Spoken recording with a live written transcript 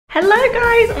Hello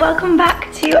guys, welcome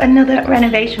back to another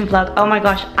renovation vlog. Oh my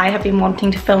gosh, I have been wanting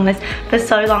to film this for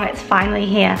so long. It's finally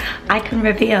here. I can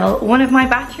reveal one of my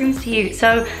bathrooms to you.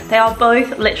 So they are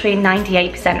both literally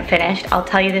 98% finished. I'll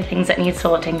tell you the things that need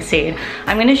sorting soon.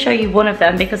 I'm going to show you one of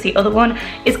them because the other one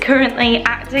is currently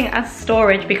acting as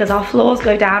storage because our floors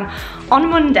go down on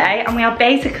Monday and we are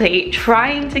basically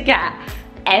trying to get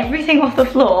everything off the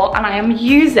floor, and I am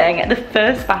using the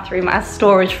first bathroom as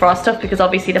storage for our stuff because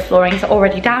obviously the floorings are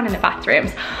already down in the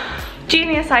bathrooms.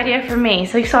 Genius idea from me.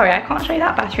 So sorry, I can't show you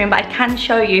that bathroom, but I can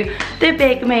show you the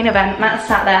big main event. Matt's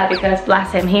sat there because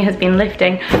bless him, he has been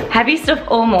lifting heavy stuff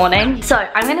all morning. So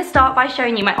I'm going to start by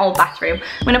showing you my old bathroom.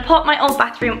 I'm going to pop my old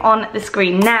bathroom on the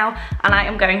screen now and I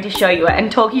am going to show you it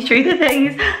and talk you through the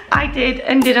things I did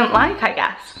and didn't like, I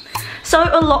guess. So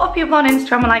a lot of people on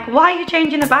Instagram are like, why are you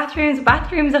changing the bathrooms?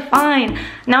 Bathrooms are fine.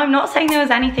 Now I'm not saying there was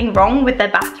anything wrong with the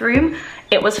bathroom.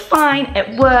 It was fine,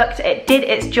 it worked, it did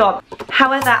its job.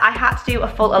 However, I had to do a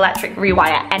full electric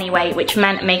rewire anyway, which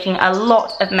meant making a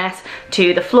lot of mess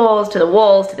to the floors, to the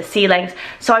walls, to the ceilings.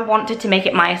 So I wanted to make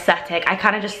it my aesthetic. I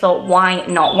kind of just thought, why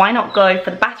not? Why not go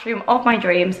for the bathroom of my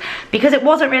dreams? Because it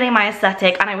wasn't really my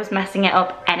aesthetic and I was messing it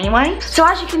up anyway. So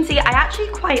as you can see, I actually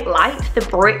quite liked the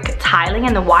brick tiling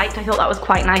and the white. I thought that was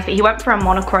quite nice, but he went for a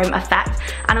monochrome effect.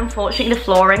 And unfortunately the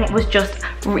flooring was just,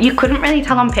 you couldn't really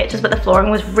tell on pictures, but the flooring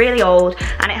was really old.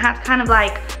 And it had kind of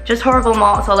like just horrible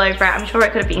marks all over it. I'm sure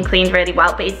it could have been cleaned really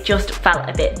well, but it just felt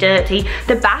a bit dirty.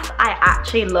 The bath I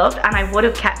actually loved and I would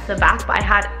have kept the bath, but I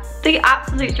had the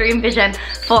absolute dream vision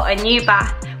for a new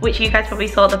bath, which you guys probably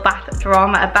saw the bath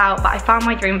drama about, but I found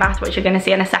my dream bath, which you're gonna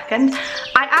see in a second.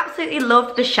 I absolutely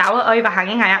loved the shower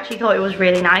overhanging. I actually thought it was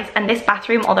really nice, and this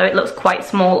bathroom, although it looks quite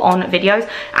small on videos,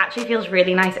 actually feels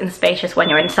really nice and spacious when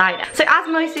you're inside it. So as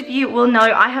most of you will know,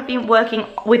 I have been working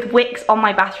with Wickes on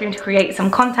my bathroom to create some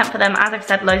content for them. As I've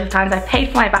said loads of times, I've paid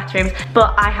for my bathrooms,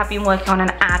 but I have been working on an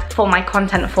ad for my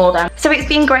content for them. So it's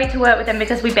been great to work with them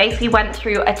because we basically went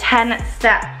through a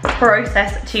 10-step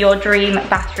process to your dream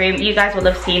bathroom. You guys will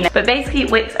have seen it, but basically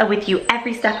Wickes are with you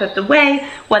every step of the way,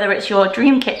 whether it's your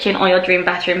dream kitchen or your dream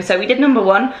bathroom. So we did number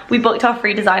one, we booked our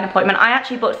free design appointment. I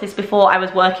actually booked this before I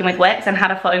was working with Wickes and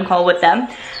had a phone call with them.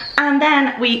 And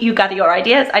then you gather your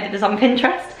ideas. I did this on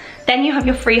Pinterest. Then you have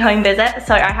your free home visit.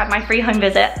 So I had my free home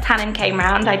visit, Tannen came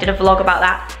round, I did a vlog about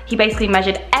that. He basically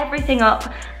measured everything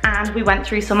up and we went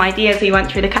through some ideas, we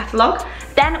went through the catalogue.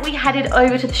 Then we headed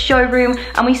over to the showroom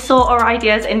and we saw our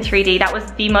ideas in 3D. That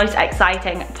was the most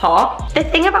exciting part. The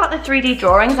thing about the 3D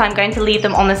drawings, I'm going to leave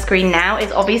them on the screen now,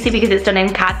 is obviously because it's done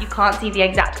in CAD, you can't see the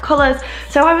exact colours.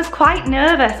 So I was quite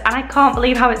nervous and I can't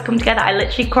believe how it's come together. I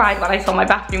literally cried when I saw my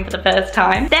bathroom for the first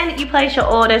time. Then you place your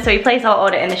order, so you place our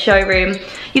order in the showroom.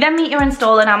 You then meet your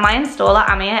installer. Now my installer,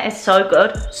 Amir, is so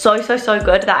good, so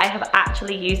good that I have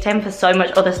actually used him for so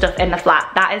much other stuff in the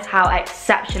flat. That is how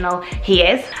exceptional he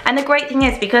is. And the great thing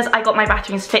is, because I got my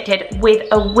bathrooms fitted with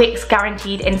a Wickes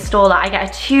guaranteed installer, I get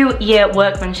a 2-year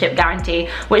workmanship guarantee,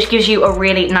 which gives you a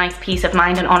really nice peace of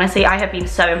mind. And honestly, I have been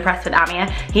so impressed with Amir.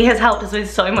 He has helped us with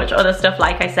so much other stuff,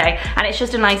 like I say, and it's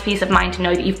just a nice peace of mind to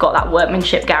know that you've got that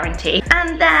workmanship guarantee.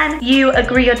 And then you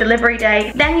agree your delivery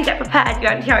date, then you get prepared, you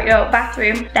empty out your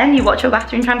bathroom, then you watch your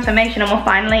bathroom transformation, and we're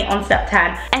finally on step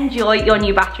 10. Enjoy your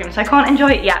new bathroom. So I can't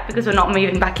enjoy it yet because we're not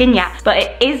moving back in yet, but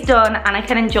it is done and I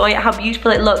can enjoy how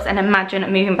beautiful it looks and imagine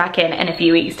moving back in a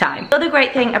few weeks time. The other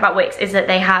great thing about Wickes is that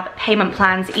they have payment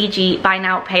plans, e.g. buy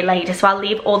now, pay later, so I'll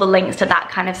leave all the links to that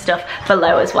kind of stuff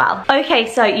below as well.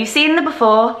 Okay, so you've seen the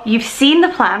before, you've seen the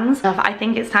plans. I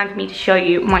think it's time for me to show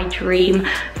you my dream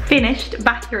finished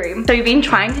bathroom. So we've been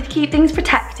trying to keep things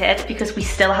protected because we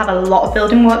still have a lot of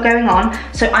building work going on,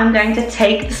 so I'm going to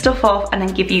take the stuff off and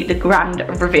then give you the grand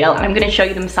reveal, and I'm going to show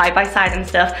you them side by side and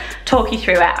stuff, talk you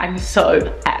through it. I'm so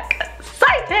excited!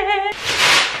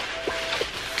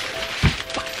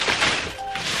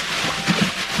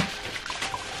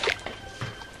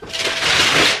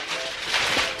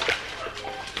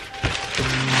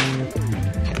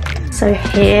 So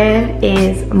here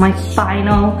is my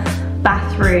final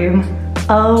bathroom.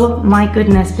 Oh my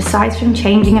goodness, besides from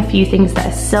changing a few things that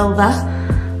are silver,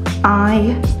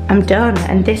 I am done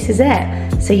and this is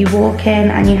it. So you walk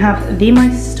in and you have the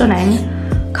most stunning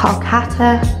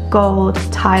Calcutta gold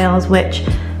tiles, which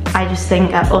I just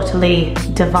think are utterly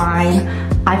divine.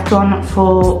 I've gone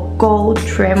for gold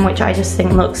trim, which I just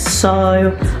think looks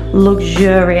so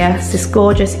luxurious. This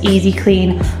gorgeous easy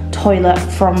clean toilet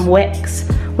from Wickes,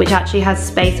 which actually has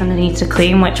space underneath to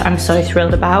clean, which I'm so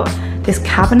thrilled about. This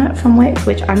cabinet from Wickes,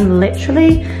 which I'm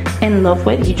literally in love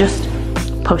with. You just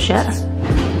push it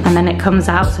and then it comes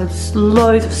out, so there's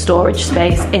loads of storage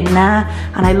space in there,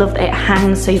 and I love that it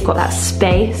hangs so you've got that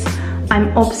space.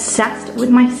 I'm obsessed with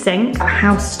my sink.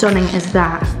 How stunning is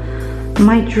that?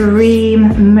 My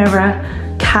dream mirror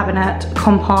cabinet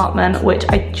compartment, which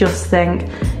I just think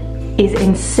is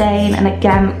insane. And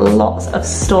again, lots of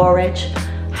storage.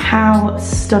 How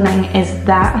stunning is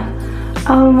that?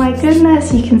 Oh my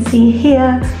goodness, you can see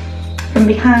here from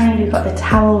behind we've got the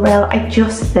towel rail. I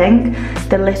just think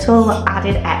the little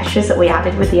added extras that we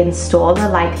added with the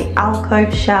installer, like the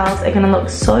alcove shelves, are gonna look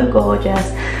so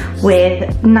gorgeous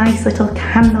with nice little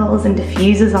candles and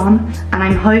diffusers on. And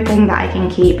I'm hoping that I can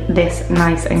keep this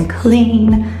nice and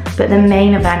clean. But the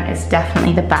main event is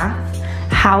definitely the bath.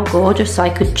 How gorgeous. So I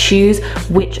could choose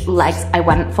which legs I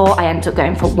went for. I ended up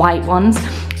going for white ones.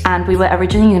 And we were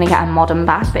originally gonna get a modern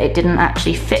bath, but it didn't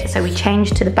actually fit. So we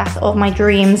changed to the bath of my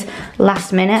dreams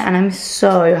last minute, and I'm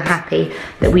so happy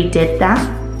that we did that.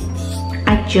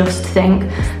 I just think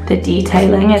the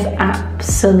detailing is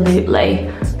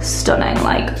absolutely stunning.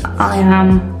 Like, I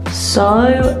am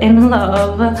so in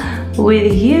love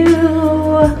with you.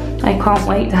 I can't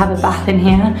wait to have a bath in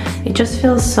here. It just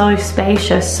feels so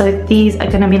spacious. So these are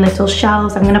gonna be little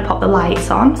shelves. I'm gonna pop the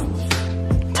lights on.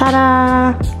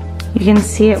 Ta-da! You can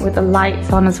see it with the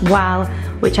lights on as well,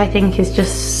 which I think is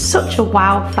just such a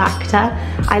wow factor.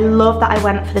 I love that I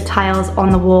went for the tiles on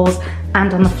the walls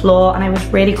and on the floor, and I was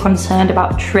really concerned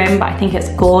about trim, but I think it's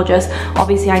gorgeous.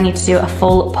 Obviously I need to do a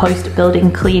full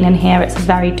post-building clean in here. It's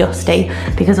very dusty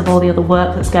because of all the other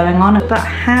work that's going on. But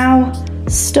how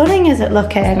stunning is it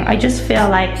looking? I just feel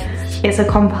like it's a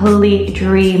complete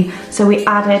dream. So we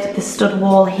added the stud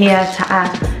wall here to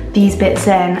add these bits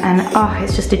in, and oh,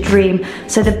 it's just a dream.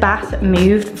 So the bath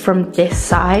moved from this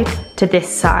side to this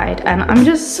side, and I'm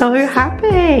just so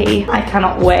happy. I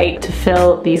cannot wait to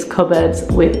fill these cupboards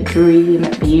with dream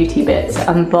beauty bits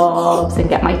and bobs, and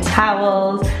get my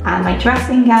towels and my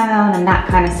dressing gown and that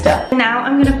kind of stuff. Now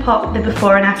I'm gonna pop the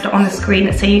before and after on the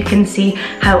screen so you can see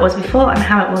how it was before and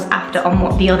how it was after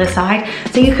on the other side.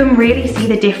 So you can really see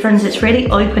the difference. It's really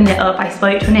opened it up. I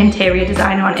spoke to an interior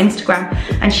designer on Instagram,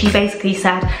 and she basically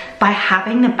said, by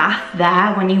having the bath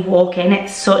there when you walk in,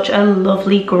 it's such a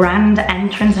lovely grand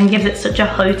entrance and gives it such a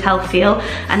hotel feel,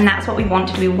 and that's what we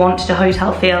wanted. We wanted a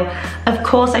hotel feel. Of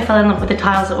course I fell in love with the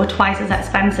tiles that were twice as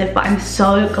expensive, but I'm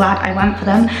so glad I went for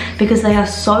them because they are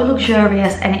so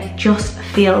luxurious and it just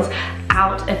feels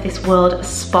out of this world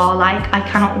spa-like. I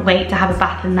cannot wait to have a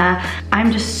bath in there.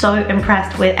 I'm just so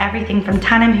impressed with everything from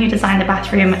Tanim, who designed the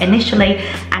bathroom initially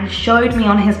and showed me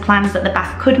on his plans that the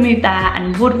bath could move there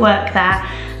and would work there.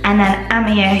 And then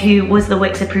Amir, who was the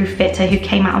Wickes approved fitter, who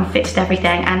came out and fixed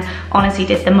everything and honestly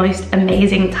did the most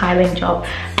amazing tiling job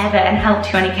ever and helped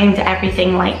you when it came to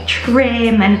everything like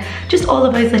trim and just all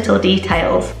of those little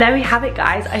details. There we have it,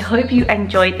 guys. I hope you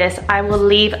enjoyed this. I will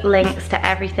leave links to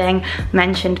everything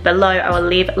mentioned below. I will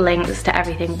leave links to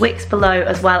everything Wickes below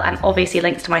as well, and obviously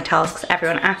links to my tiles because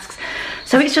everyone asks.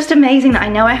 So it's just amazing that I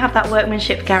know I have that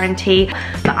workmanship guarantee,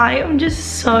 but I am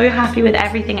just so happy with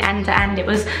everything end to end. It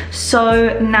was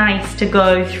so nice to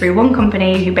go through one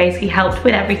company who basically helped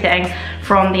with everything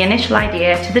from the initial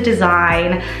idea to the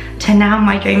design to now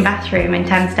my dream bathroom in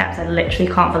 10 steps. I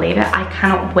literally can't believe it. I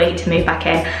cannot wait to move back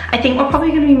in. I think we're probably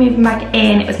going to be moving back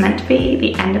in. It was meant to be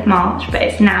the end of March, but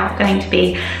it's now going to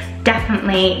be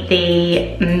definitely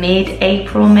the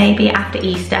mid-April, maybe after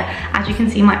Easter. As you can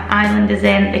see, my island is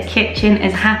in, the kitchen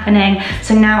is happening.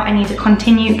 So now I need to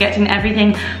continue getting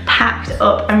everything packed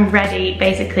up and ready,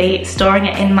 basically storing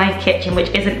it in my kitchen, which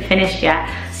isn't finished yet,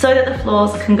 so that the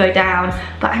floors can go down.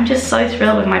 But I'm just so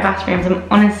thrilled with my bathrooms. I'm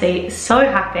honestly so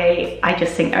happy. I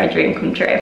just think they're a dream come true.